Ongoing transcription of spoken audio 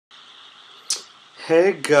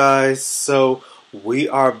Hey guys, so we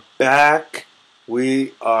are back.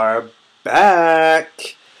 We are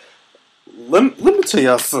back. Let me tell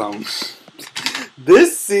y'all something.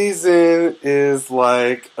 This season is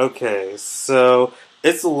like, okay, so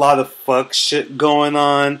it's a lot of fuck shit going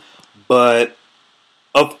on, but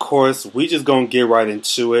of course, we just gonna get right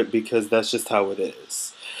into it because that's just how it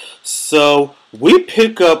is. So, we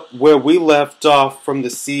pick up where we left off from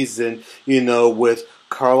the season, with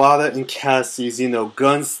Carlotta and Cassie's,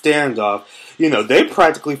 gun standoff. They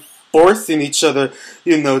practically forcing each other,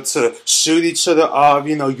 to shoot each other off,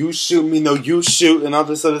 you shoot me, no, you shoot, and all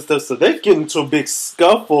this other stuff. So they get into a big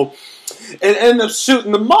scuffle and end up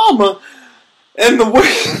shooting the mama. And the way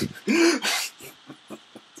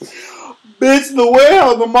bitch, the way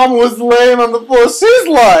how the mama was laying on the floor, she's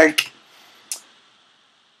like,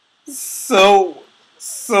 so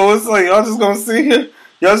it's like, y'all just gonna sit here?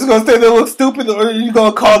 Y'all just gonna stay there look stupid, or are you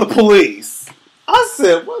gonna call the police? I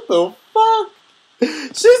said, what the fuck?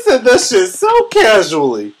 She said that shit so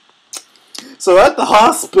casually. So at the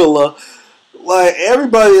hospital, like,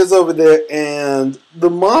 everybody is over there, and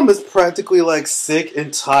the mom is practically, like, sick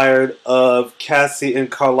and tired of Cassie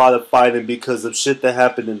and Carlotta fighting because of shit that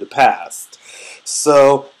happened in the past.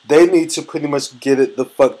 So they need to pretty much get it the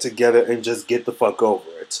fuck together and just get the fuck over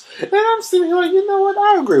it. And I'm sitting here like, you know what?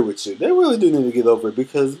 I agree with you. They really do need to get over it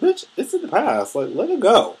because, bitch, it's in the past. Like, let it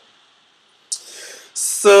go.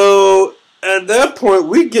 So at that point,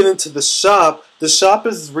 we get into the shop. The shop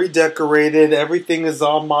is redecorated. Everything is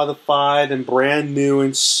all modified and brand new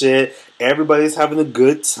and shit. Everybody's having a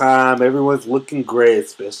good time. Everyone's looking great,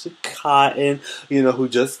 especially Cotton, who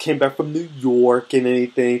just came back from New York and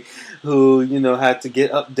anything, who, had to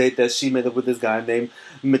get update that she met up with this guy named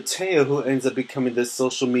Mateo, who ends up becoming this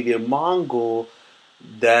social media Mongol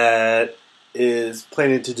that is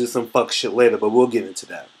planning to do some fuck shit later, but we'll get into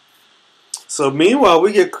that. So meanwhile,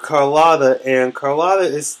 we get Carlotta, and Carlotta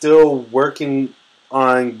is still working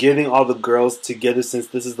on getting all the girls together since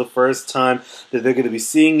this is the first time that they're going to be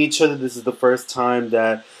seeing each other. This is the first time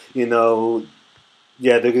that, they're going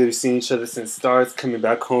to be seeing each other since Star's coming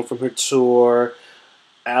back home from her tour.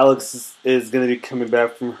 Alex is going to be coming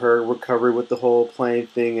back from her recovery with the whole plane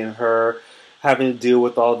thing and her having to deal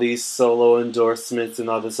with all these solo endorsements and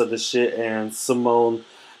all this other shit. And Simone,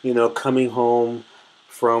 coming home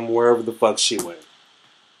from wherever the fuck she went.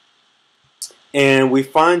 And we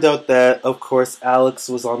find out that, of course, Alex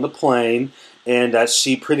was on the plane and that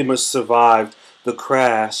she pretty much survived the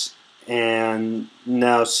crash and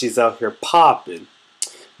now she's out here popping.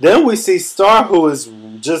 Then we see Star, who is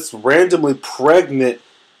just randomly pregnant,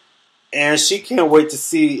 and she can't wait to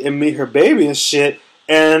see and meet her baby and shit.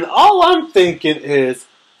 And all I'm thinking is,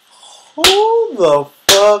 who the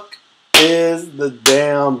fuck is the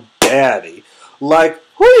damn daddy? Like,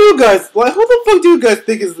 who the fuck do you guys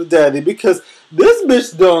think is the daddy? Because this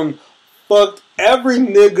bitch done fucked every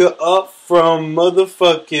nigga up from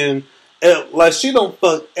motherfucking, like, she done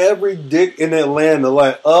fucked every dick in Atlanta,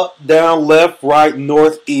 like, up, down, left, right,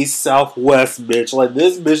 north, east, southwest, bitch. Like,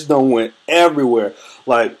 this bitch done went everywhere.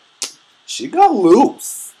 Like, she got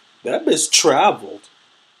loose. That bitch traveled.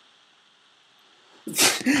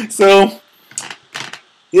 So,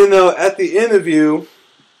 at the interview,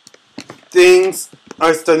 things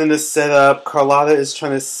are starting to set up. Carlotta is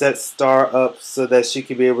trying to set Star up so that she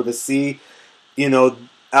can be able to see,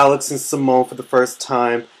 Alex and Simone for the first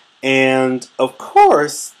time. And, of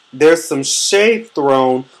course, there's some shade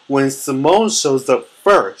thrown when Simone shows up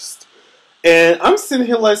first. And I'm sitting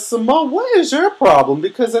here like, Simone, what is your problem?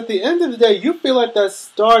 Because at the end of the day, you feel like that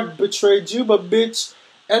Star betrayed you, but bitch,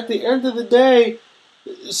 at the end of the day,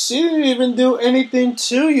 she didn't even do anything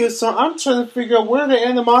to you, so I'm trying to figure out where the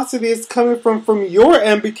animosity is coming from your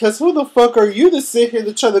end, because who the fuck are you to sit here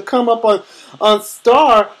to try to come up on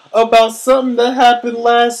Star about something that happened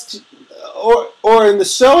last, or in the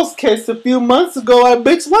show's case, a few months ago? Like,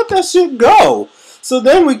 bitch, let that shit go. So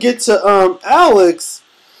then we get to Alex,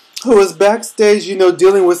 who is backstage,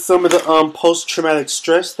 dealing with some of the post-traumatic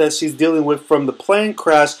stress that she's dealing with from the plane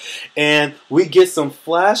crash, and we get some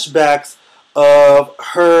flashbacks of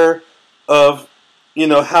her, of,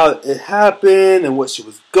 how it happened and what she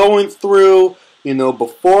was going through,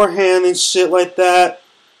 beforehand and shit like that.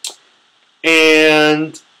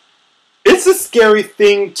 And it's a scary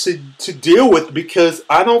thing to deal with because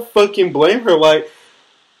I don't fucking blame her. Like,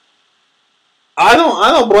 I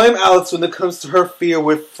don't blame Alex when it comes to her fear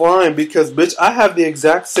with flying because, bitch, I have the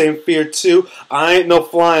exact same fear too. I ain't no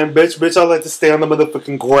flying bitch. Bitch, I like to stay on the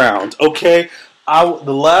motherfucking ground, okay?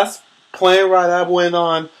 The last plane ride I went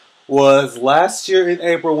on was last year in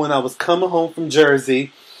April when I was coming home from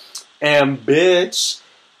Jersey, and bitch,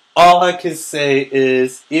 all I can say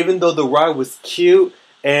is, even though the ride was cute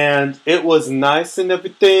and it was nice and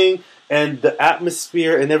everything, and the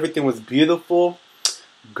atmosphere and everything was beautiful,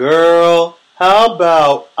 girl, how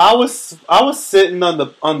about I was sitting on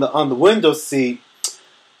the window seat.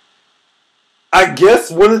 I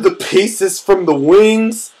guess one of the pieces from the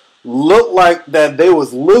wings looked like that they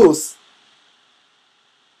was loose.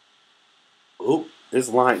 Oop, it's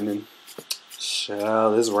lightning.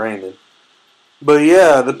 Child, it's raining. But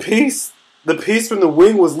yeah, the piece from the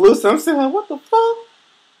wing was loose. I'm saying, like, what the fuck?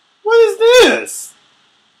 What is this?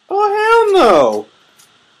 Oh, hell no.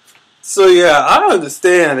 So yeah, I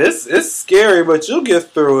understand. It's scary, but you'll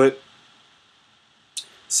get through it.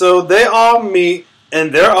 So they all meet,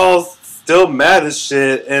 and they're all still mad as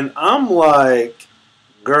shit, and I'm like,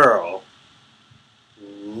 girl,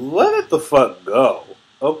 let it the fuck go,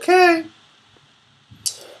 okay?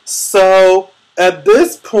 So at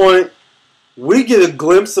this point, we get a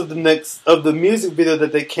glimpse of the music video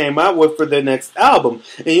that they came out with for their next album,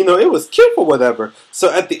 and it was cute or whatever.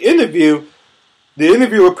 So at the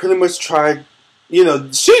interviewer pretty much tried, the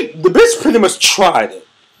bitch pretty much tried it,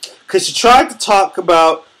 because she tried to talk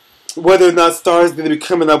about whether or not Star is going to be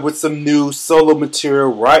coming up with some new solo material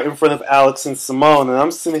right in front of Alex and Simone, and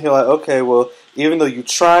I'm sitting here like, okay, well, even though you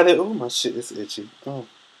tried it, oh my shit, it's itchy. Oh,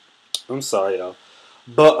 I'm sorry, y'all,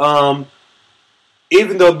 but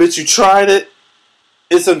even though, bitch, you tried it,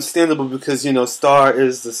 it's understandable because, Star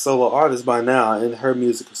is the solo artist by now and her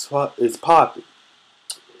music is popping.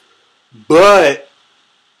 But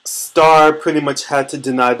Star pretty much had to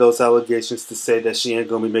deny those allegations to say that she ain't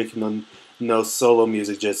going to be making no solo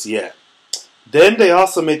music just yet. Then they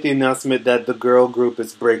also made the announcement that the girl group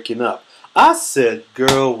is breaking up. I said,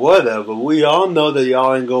 girl, whatever. We all know that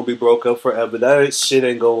y'all ain't going to be broke up forever. That shit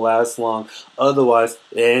ain't going to last long. Otherwise,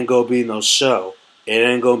 it ain't going to be no show. It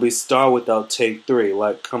ain't gonna be Star without Take 3.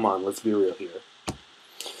 Like, come on, let's be real here.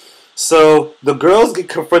 So the girls get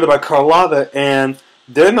confronted by Carlotta, and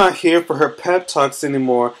they're not here for her pep talks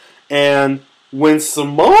anymore. And when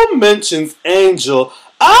Simone mentions Angel,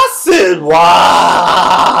 I said,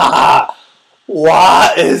 why?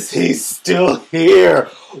 Why is he still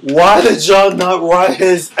here? Why did y'all not write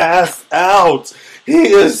his ass out?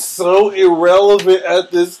 He is so irrelevant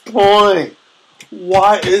at this point.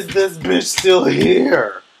 Why is this bitch still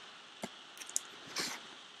here?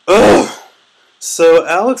 Ugh. So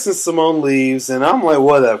Alex and Simone leaves, and I'm like,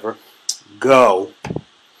 whatever. Go.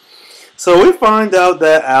 So we find out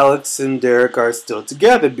that Alex and Derek are still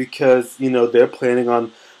together because, they're planning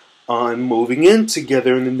on moving in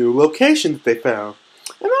together in the new location that they found.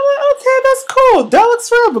 And I'm like, okay, that's cool. Daleks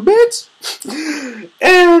forever, bitch.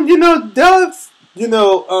 And, Daleks.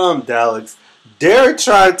 Derek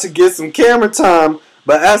tried to get some camera time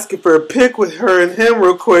by asking for a pic with her and him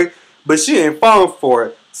real quick, but she ain't falling for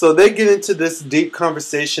it. So they get into this deep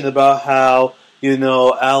conversation about how,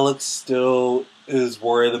 Alex still is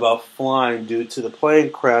worried about flying due to the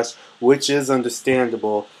plane crash, which is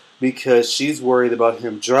understandable because she's worried about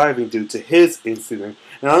him driving due to his incident.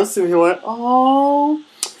 And I'm sitting here like, oh,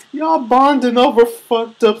 y'all bonding over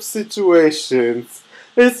fucked up situations.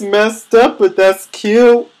 It's messed up, but that's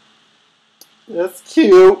cute. That's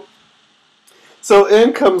cute. So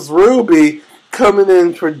in comes Ruby coming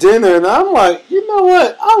in for dinner, and I'm like, you know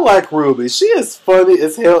what? I like Ruby. She is funny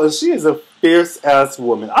as hell, and she is a fierce-ass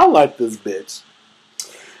woman. I like this bitch.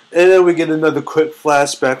 And then we get another quick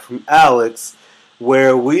flashback from Alex,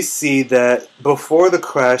 where we see that before the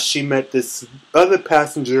crash, she met this other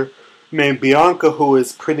passenger named Bianca, who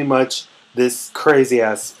is pretty much this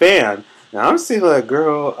crazy-ass fan. Now, I'm seeing like,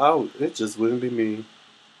 girl, it just wouldn't be me.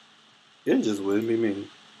 It just wouldn't be me.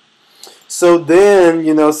 So then,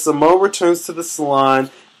 Simone returns to the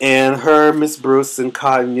salon, and her, Miss Bruce, and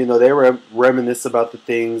Cotton, they reminisce about the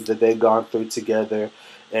things that they've gone through together.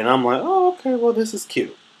 And I'm like, oh, okay, well, this is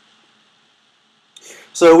cute.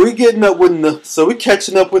 So we catching up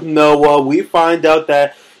with Noah. We find out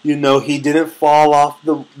that, he didn't fall off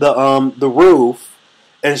the roof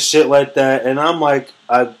and shit like that. And I'm like,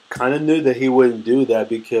 I kind of knew that he wouldn't do that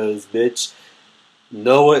because, bitch,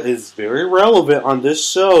 Noah is very relevant on this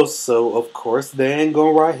show, so of course they ain't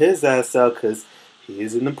gonna write his ass out because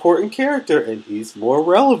he's an important character and he's more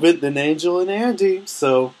relevant than Angel and Andy.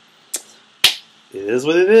 So it is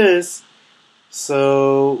what it is.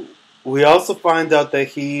 So we also find out that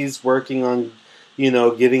he's working on,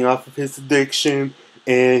 getting off of his addiction,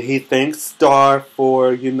 and he thanks Star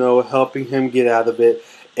for, helping him get out of it.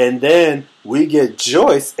 And then we get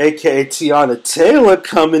Joyce, aka Tiana Taylor,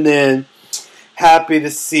 coming in. Happy to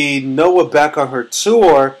see Noah back on her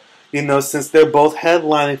tour, since they're both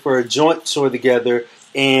headlining for a joint tour together.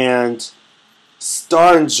 And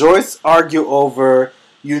Star and Joyce argue over,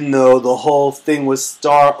 the whole thing with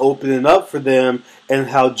Star opening up for them and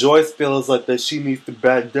how Joyce feels like that she needs to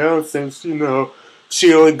back down since,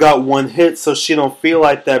 she only got one hit, so she don't feel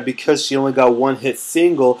like that because she only got one hit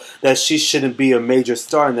single that she shouldn't be a major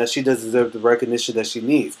star and that she doesn't deserve the recognition that she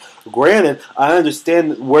needs. Granted, I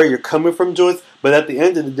understand where you're coming from, Joyce, but at the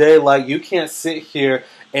end of the day, like, you can't sit here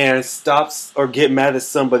and stop or get mad at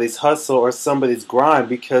somebody's hustle or somebody's grind,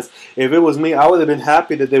 because if it was me, I would have been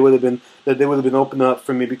happy that they would have been open up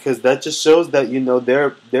for me, because that just shows that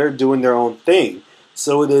they're doing their own thing.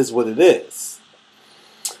 So it is what it is.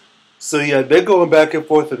 So yeah, they're going back and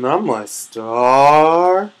forth, and I'm like,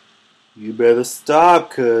 Star, you better stop,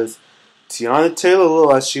 cause Tiana Taylor look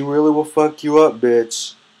like she really will fuck you up,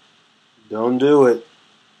 bitch. Don't do it.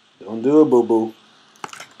 Don't do it, boo boo.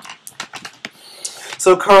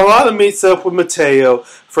 So Carlotta meets up with Mateo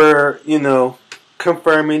for,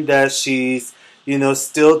 confirming that she's,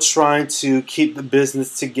 still trying to keep the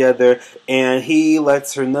business together, and he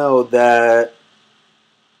lets her know that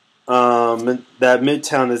that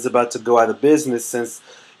Midtown is about to go out of business since,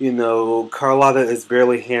 Carlotta is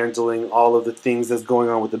barely handling all of the things that's going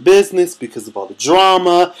on with the business because of all the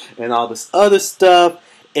drama and all this other stuff,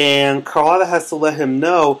 and Carlotta has to let him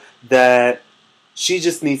know that she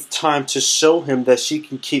just needs time to show him that she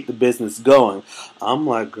can keep the business going. I'm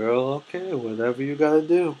like, girl, okay, whatever you gotta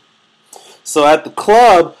do. So at the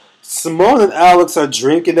club, Simone and Alex are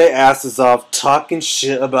drinking their asses off, talking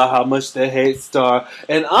shit about how much they hate Star.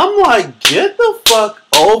 And I'm like, get the fuck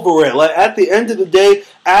over it. Like, at the end of the day,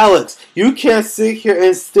 Alex, you can't sit here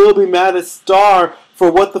and still be mad at Star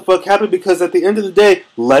for what the fuck happened, because at the end of the day,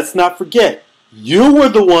 let's not forget, you were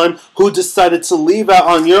the one who decided to leave out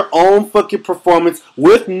on your own fucking performance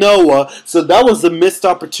with Noah, so that was a missed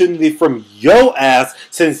opportunity from your ass,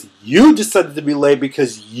 since you decided to be late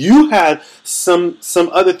because you had some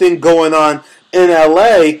other thing going on in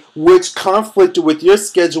LA, which conflicted with your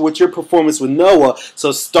schedule, with your performance with Noah.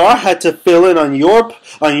 So Star had to fill in on your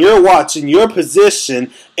watch, in your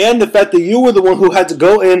position, and the fact that you were the one who had to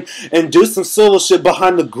go in and do some solo shit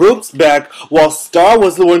behind the group's back, while Star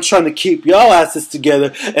was the one trying to keep y'all asses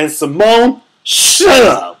together. And Simone, shut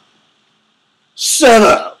up. Shut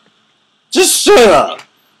up. Just shut up.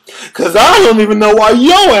 Because I don't even know why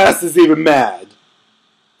your ass is even mad.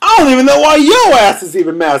 I don't even know why your ass is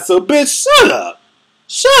even mad. So, bitch, shut up.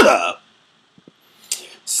 Shut up.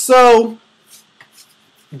 So,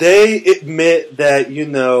 they admit that,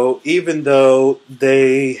 even though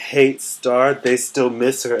they hate Star, they still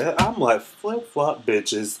miss her. And I'm like, flip-flop,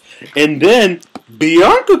 bitches. And then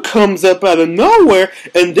Bianca comes up out of nowhere,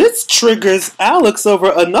 and this triggers Alex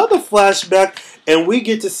over another flashback, and we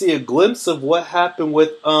get to see a glimpse of what happened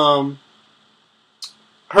with,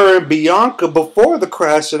 her and Bianca before the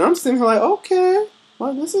crash, and I'm sitting here like, okay,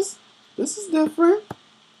 well, this is different.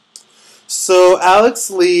 So Alex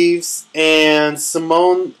leaves, and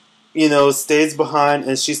Simone, stays behind,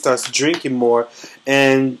 and she starts drinking more.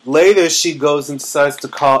 And later, she goes and decides to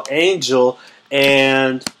call Angel,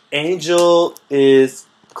 and Angel is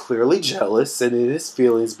clearly jealous and in his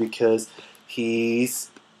feelings because he's,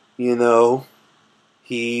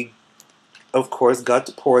 he of course, got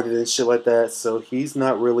deported and shit like that, so he's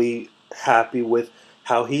not really happy with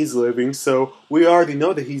how he's living. So we already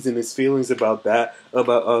know that he's in his feelings about that,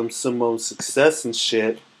 about Simone's success and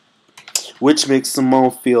shit, which makes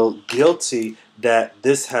Simone feel guilty that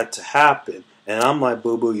this had to happen. And I'm like,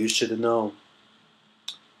 boo-boo, you should have known.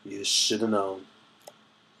 You should have known.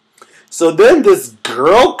 So then this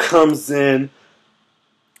girl comes in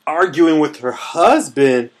arguing with her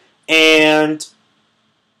husband, and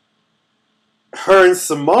her and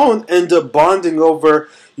Simone end up bonding over,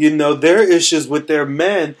 their issues with their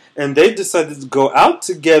men, and they decided to go out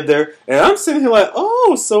together. And I'm sitting here like,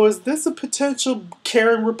 oh, so is this a potential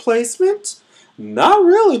Karen replacement? Not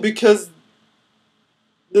really, because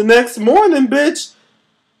the next morning, bitch,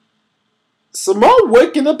 Simone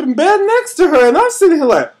waking up in bed next to her, and I'm sitting here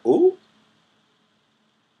like, ooh,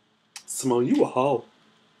 Simone, you a hoe.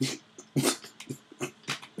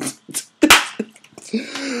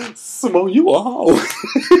 Simone, you a hoe.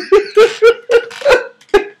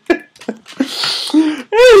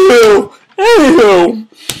 Anywho.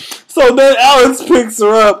 So then Alex picks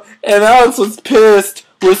her up, and Alex was pissed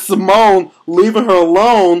with Simone leaving her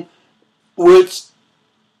alone, which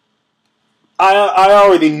I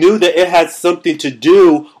already knew that it had something to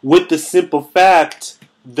do with the simple fact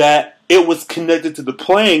that it was connected to the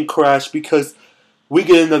plane crash, because we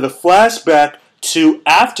get another flashback to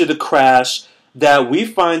after the crash that we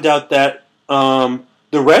find out that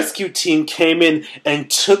the rescue team came in and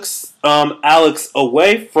took Alex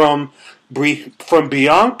away from from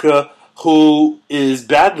Bianca, who is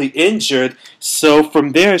badly injured. So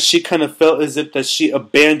from there, she kind of felt as if that she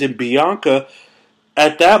abandoned Bianca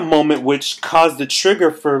at that moment, which caused the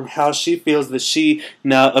trigger for how she feels that she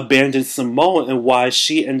now abandoned Samoa and why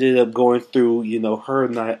she ended up going through, her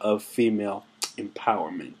night of female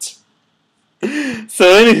empowerment. So,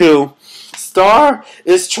 anywho, Star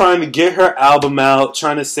is trying to get her album out,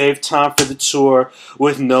 trying to save time for the tour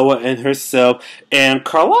with Noah and herself, and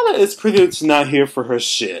Carlotta is pretty much not here for her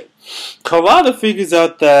shit. Carlotta figures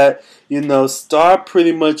out that, Star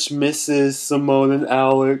pretty much misses Simone and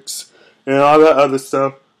Alex and all that other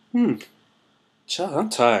stuff. Child, I'm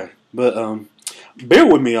tired. But, bear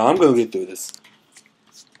with me, y'all. I'm going to get through this.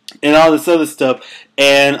 And all this other stuff.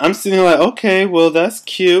 And I'm sitting there like, okay, well, that's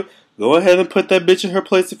cute. Go ahead and put that bitch in her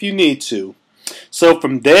place if you need to. So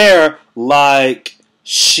from there,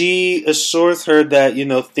 she assures her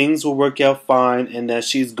that, things will work out fine and that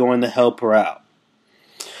she's going to help her out.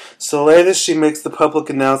 So later she makes the public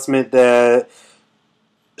announcement that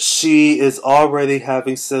she is already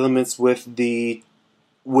having settlements with the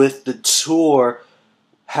tour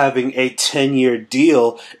having a 10-year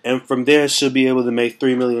deal, and from there she'll be able to make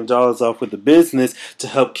 $3 million off with the business to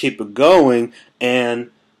help keep it going and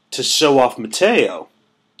to show off Mateo.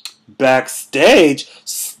 Backstage,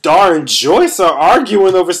 Star and Joyce are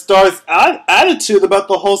arguing over Star's attitude about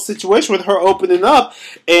the whole situation with her opening up,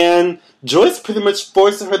 and Joyce pretty much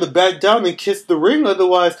forcing her to back down and kiss the ring,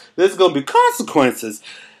 otherwise there's going to be consequences.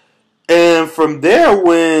 And from there,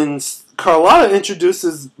 when Carlotta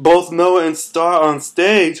introduces both Noah and Star on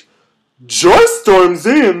stage, Joyce storms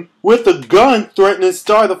in with a gun, threatening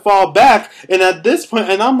Star to fall back. And at this point,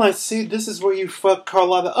 and I'm like, see, this is where you fuck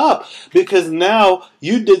Carlotta up. Because now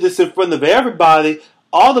you did this in front of everybody,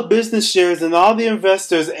 all the business shares and all the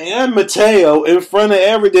investors and Mateo in front of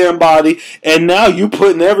every damn body. And now you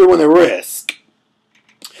putting everyone at risk.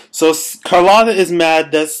 So Carlotta is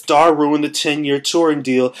mad that Star ruined the 10-year touring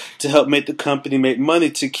deal to help make the company make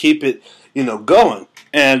money to keep it, going.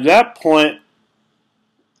 And at that point,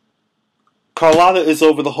 Carlotta is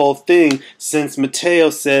over the whole thing since Mateo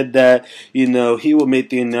said that, he will make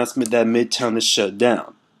the announcement that Midtown is shut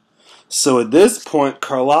down. So at this point,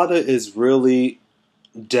 Carlotta is really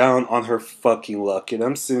down on her fucking luck. And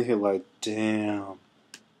I'm sitting here like, damn,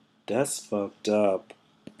 that's fucked up.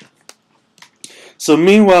 So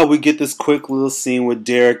meanwhile, we get this quick little scene with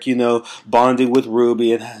Derek, bonding with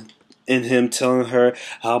Ruby and him telling her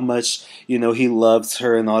how much, he loves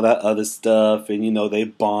her and all that other stuff. And, they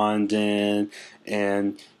bonding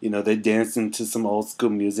and, they dancing to some old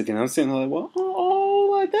school music. And I'm sitting there like, well,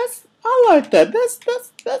 I like that. That's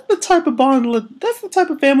the type of bond, that's the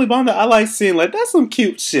type of family bond that I like seeing. Like, that's some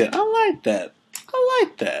cute shit. I like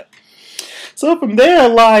that. So from there,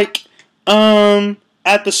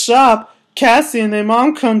 at the shop, Cassie and their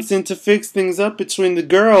mom comes in to fix things up between the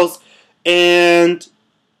girls, and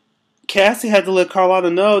Cassie had to let Carlotta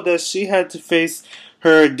know that she had to face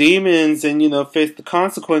her demons and, face the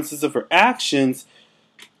consequences of her actions.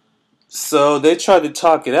 So they tried to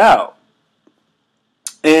talk it out.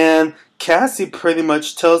 And Cassie pretty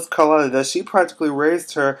much tells Carlotta that she practically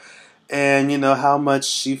raised her and, how much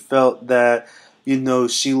she felt that,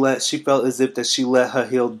 she felt as if that she let her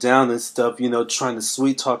heel down and stuff, trying to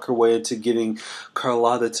sweet talk her way into getting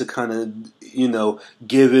Carlotta to kind of,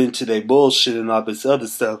 give in to their bullshit and all this other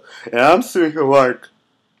stuff. And I'm sitting here like,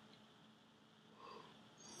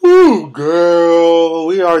 ooh, girl,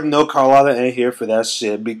 we already know Carlotta ain't here for that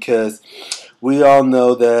shit because we all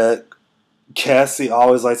know that Cassie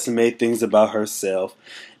always likes to make things about herself.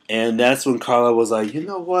 And that's when Carlotta was like, you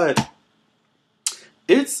know what?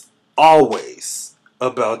 It's always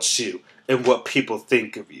about you and what people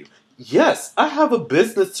think of you. Yes, I have a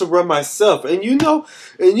business to run myself, and you know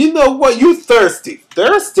what? You thirsty,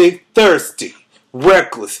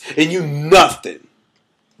 reckless, and you nothing.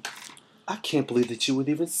 I can't believe that you would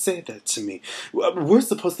even say that to me. We're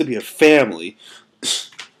supposed to be a family.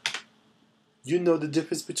 You know the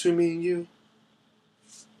difference between me and you?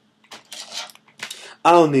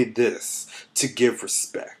 I don't need this to give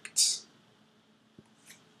respect.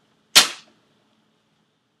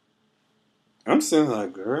 I'm saying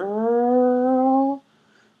like, girl,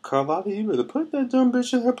 Carlotta, you better put that dumb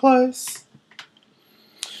bitch in her place.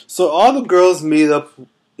 So all the girls meet up,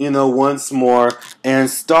 once more,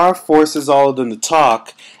 and Star forces all of them to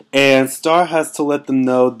talk, and Star has to let them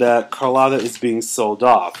know that Carlotta is being sold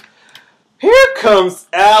off. Here comes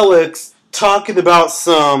Alex talking about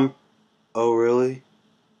some, oh really?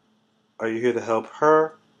 Are you here to help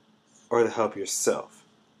her or to help yourself?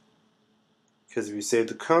 Because if you save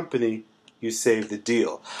the company, you save the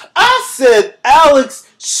deal. I said,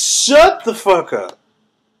 Alex, shut the fuck up.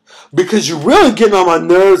 Because you're really getting on my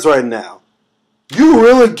nerves right now. You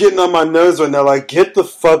really getting on my nerves right now. Like, get the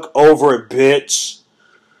fuck over it, bitch.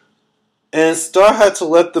 And Star had to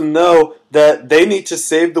let them know that they need to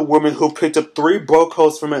save the woman who picked up 3 broke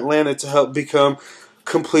hoes from Atlanta to help become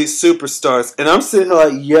complete superstars. And I'm sitting here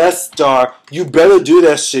like, yes, Star, you better do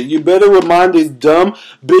that shit. You better remind these dumb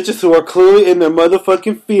bitches who are clearly in their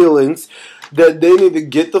motherfucking feelings that they need to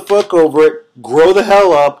get the fuck over it, grow the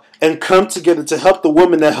hell up, and come together to help the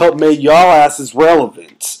woman that helped make y'all asses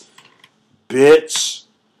relevant. Bitch.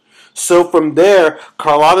 So from there,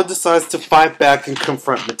 Carlotta decides to fight back and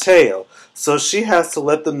confront Mateo. So she has to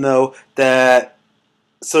let them know that.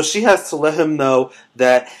 So she has to let him know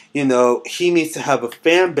that, you know, he needs to have a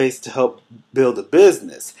fan base to help build a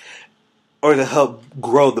business. Or to help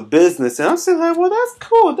grow the business. And I'm saying, like, well, that's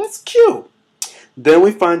cool. That's cute. Then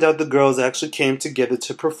we find out the girls actually came together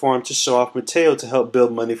to perform to show off Mateo to help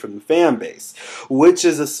build money from the fan base. Which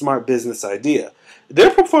is a smart business idea.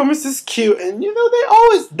 Their performance is cute, and you know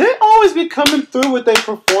they always be coming through with their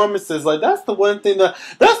performances. Like that's the one thing that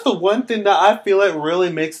I feel like really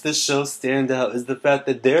makes this show stand out is the fact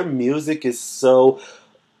that their music is so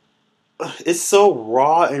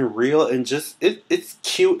raw and real, and just it's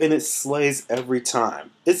cute and it slays every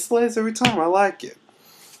time. It slays every time. I like it.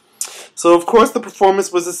 So, of course, the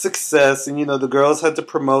performance was a success, and, you know, the girls had to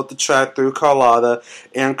promote the track through Carlotta,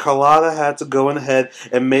 and Carlotta had to go ahead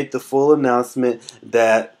and make the full announcement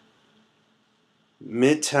that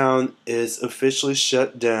Midtown is officially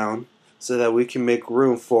shut down so that we can make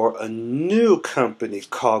room for a new company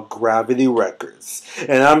called Gravity Records.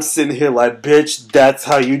 And I'm sitting here like, bitch, that's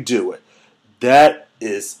how you do it. That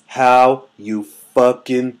is how you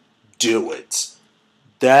fucking do it.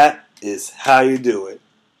 That is how you do it.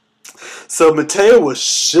 So Mateo was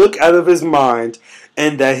shook out of his mind,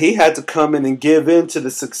 and that he had to come in and give in to the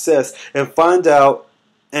success and find out,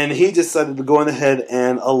 and he decided to go on ahead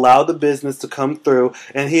and allow the business to come through,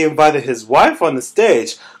 and he invited his wife on the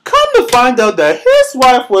stage. Come to find out that his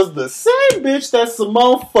wife was the same bitch that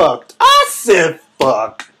Simone fucked. I said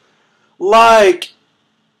fuck. Like,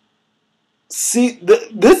 see,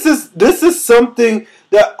 this is something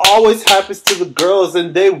that always happens to the girls,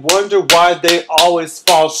 and they wonder why they always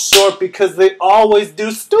fall short because they always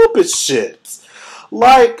do stupid shit.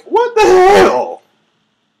 Like, what the hell?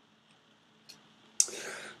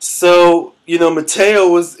 So, you know, Mateo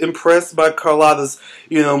was impressed by Carlotta's,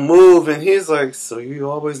 you know, move, and he's like, so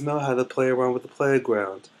you always know how to play around with the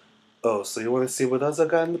playground. Oh, so you want to see what else I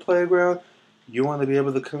got in the playground? You want to be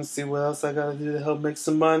able to come see what else I got to do to help make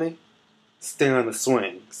some money? Stay on the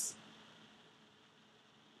swings.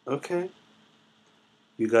 Okay.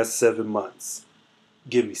 You got 7 months.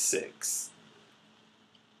 Give me 6.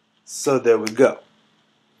 So there we go.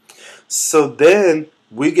 So then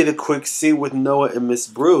we get a quick see with Noah and Miss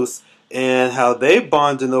Bruce and how they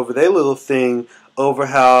bonding over their little thing over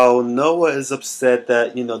how Noah is upset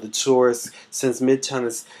that, you know, the tourists, since Midtown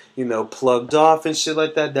is, you know, plugged off and shit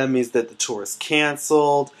like that, that means that the tour is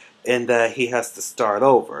canceled and that he has to start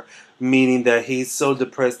over. Meaning that he's so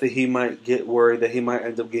depressed that he might get worried that he might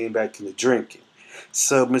end up getting back into drinking.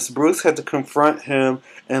 So Miss Bruce had to confront him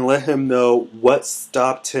and let him know what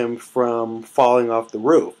stopped him from falling off the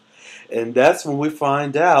roof. And that's when we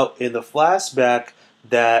find out in the flashback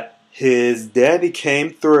that his daddy came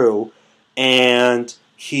through and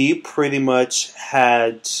he pretty much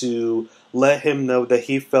had to let him know that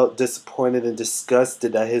he felt disappointed and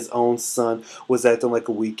disgusted that his own son was acting like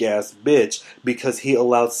a weak-ass bitch because he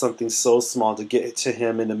allowed something so small to get to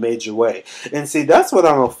him in a major way. And see, that's what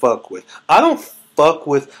I don't fuck with. I don't fuck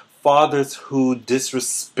with fathers who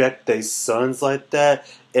disrespect their sons like that.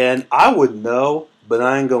 And I would know, but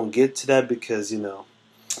I ain't gonna get to that because, you know,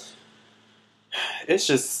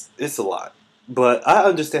 it's a lot. But I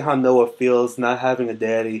understand how Noah feels not having a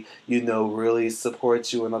daddy, you know, really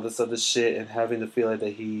supports you and all this other shit and having to feel like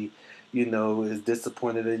that he, you know, is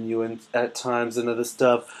disappointed in you and at times and other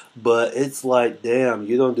stuff. But it's like, damn,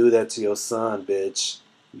 you don't do that to your son, bitch.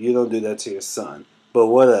 You don't do that to your son. But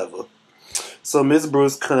whatever. So Miss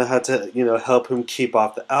Bruce kind of had to, you know, help him keep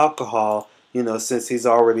off the alcohol, you know, since he's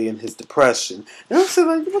already in his depression. And I'm saying,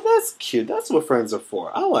 like, well, that's cute. That's what friends are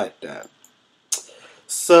for. I like that.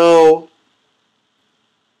 So,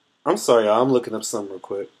 I'm sorry, y'all. I'm looking up something real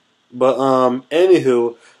quick. But,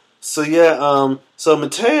 anywho, so yeah, so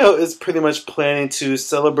Mateo is pretty much planning to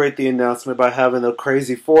celebrate the announcement by having a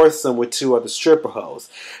crazy foursome with 2 other stripper hoes.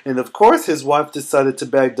 And of course, his wife decided to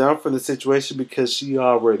back down from the situation because she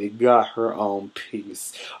already got her own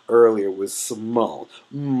piece earlier with Simone.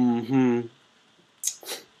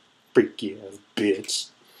 Freaky ass bitch.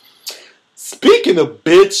 Speaking of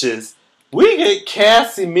bitches, we get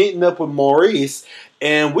Cassie meeting up with Maurice,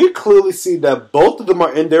 and we clearly see that both of them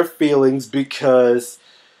are in their feelings because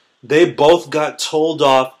they both got told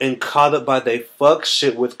off and caught up by they fuck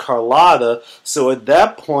shit with Carlotta. So at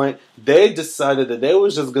that point, they decided that they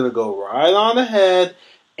was just going to go right on ahead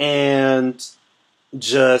and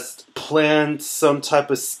just plan some type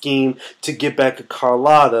of scheme to get back at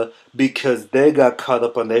Carlotta because they got caught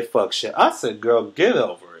up on they fuck shit. I said, girl, get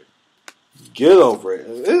over it. Get over it.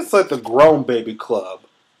 It's like the grown baby club.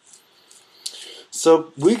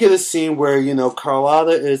 So we get a scene where, you know,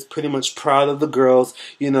 Carlotta is pretty much proud of the girls,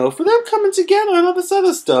 you know, for them coming together and all this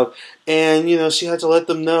other stuff. And, you know, she had to let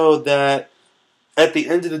them know that at the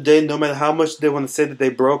end of the day, no matter how much they want to say that they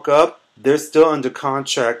broke up, they're still under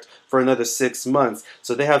contract for another 6 months.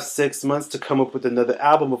 So they have 6 months to come up with another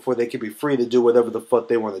album before they can be free to do whatever the fuck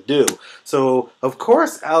they want to do. So, of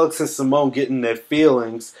course, Alex and Simone get in their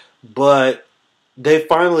feelings, but they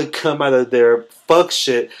finally come out of their fuck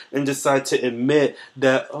shit and decide to admit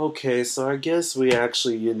that, okay, so I guess we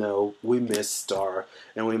actually, you know, we miss Star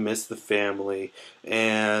and we miss the family.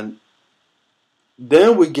 And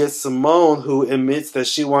then we get Simone, who admits that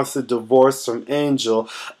she wants a divorce from Angel.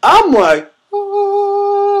 I'm like, oh,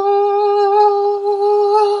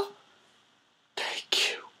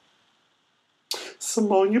 thank you.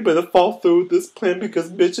 Simone, you better fall through with this plan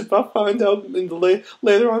because, bitch, if I find out in the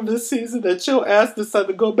later on this season that your ass decided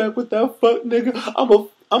to go back with that fuck nigga,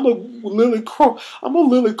 I'm a literally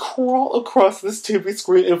crawl across this TV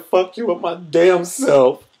screen and fuck you up my damn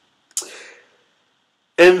self.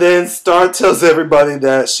 And then Star tells everybody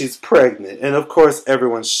that she's pregnant. And of course,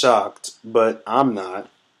 everyone's shocked. But I'm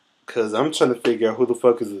not. Because I'm trying to figure out who the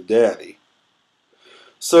fuck is the daddy.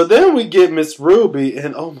 So then we get Miss Ruby.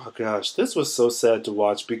 And oh my gosh, this was so sad to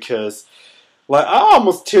watch. Because, like, I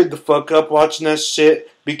almost teared the fuck up watching that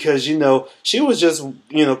shit. Because, you know, she was just,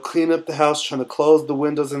 you know, cleaning up the house, trying to close the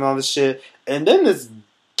windows and all this shit. And then this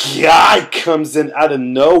guy comes in out of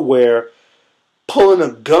nowhere, pulling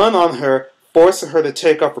a gun on her, forcing her to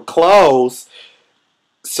take off her clothes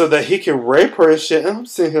so that he can rape her and shit. And I'm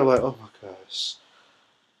sitting here like, oh my gosh.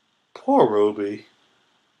 Poor Ruby.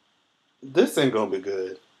 This ain't gonna be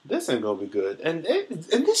good. This ain't gonna be good. And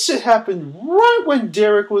this shit happened right when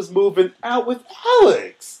Derek was moving out with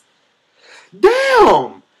Alex.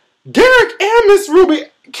 Damn! Derek and Miss Ruby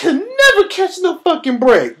can never catch no fucking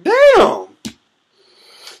break. Damn!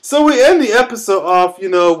 So we end the episode off, you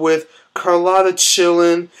know, with Carlotta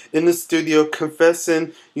chilling in the studio,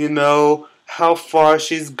 confessing, you know, how far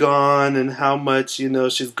she's gone and how much, you know,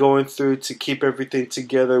 she's going through to keep everything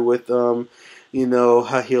together with, you know,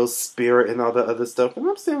 Hahil's spirit and all that other stuff. And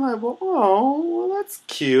I'm saying like, well, oh, well, that's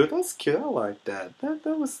cute. That's cute. I like that.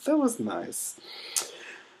 That was nice.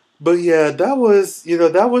 But yeah, that was, you know,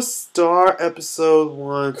 that was Star Episode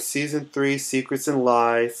 1, Season 3, Secrets and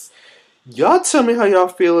Lies. Y'all tell me how y'all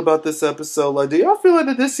feel about this episode. Like, do y'all feel like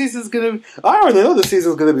that this season's gonna be... I already know this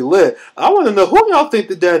season's gonna be lit. I want to know who y'all think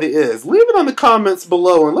the daddy is. Leave it in the comments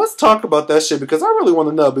below and let's talk about that shit because I really want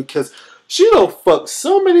to know because she don't fuck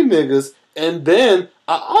so many niggas. And then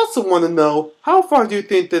I also want to know how far do you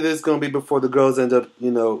think that it's gonna be before the girls end up,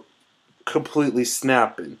 you know, completely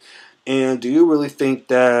snapping. And do you really think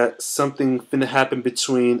that something finna happen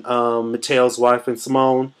between Mateo's wife and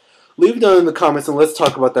Simone? Leave it down in the comments and let's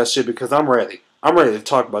talk about that shit because I'm ready. I'm ready to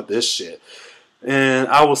talk about this shit. And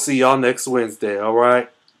I will see y'all next Wednesday, alright?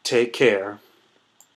 Take care.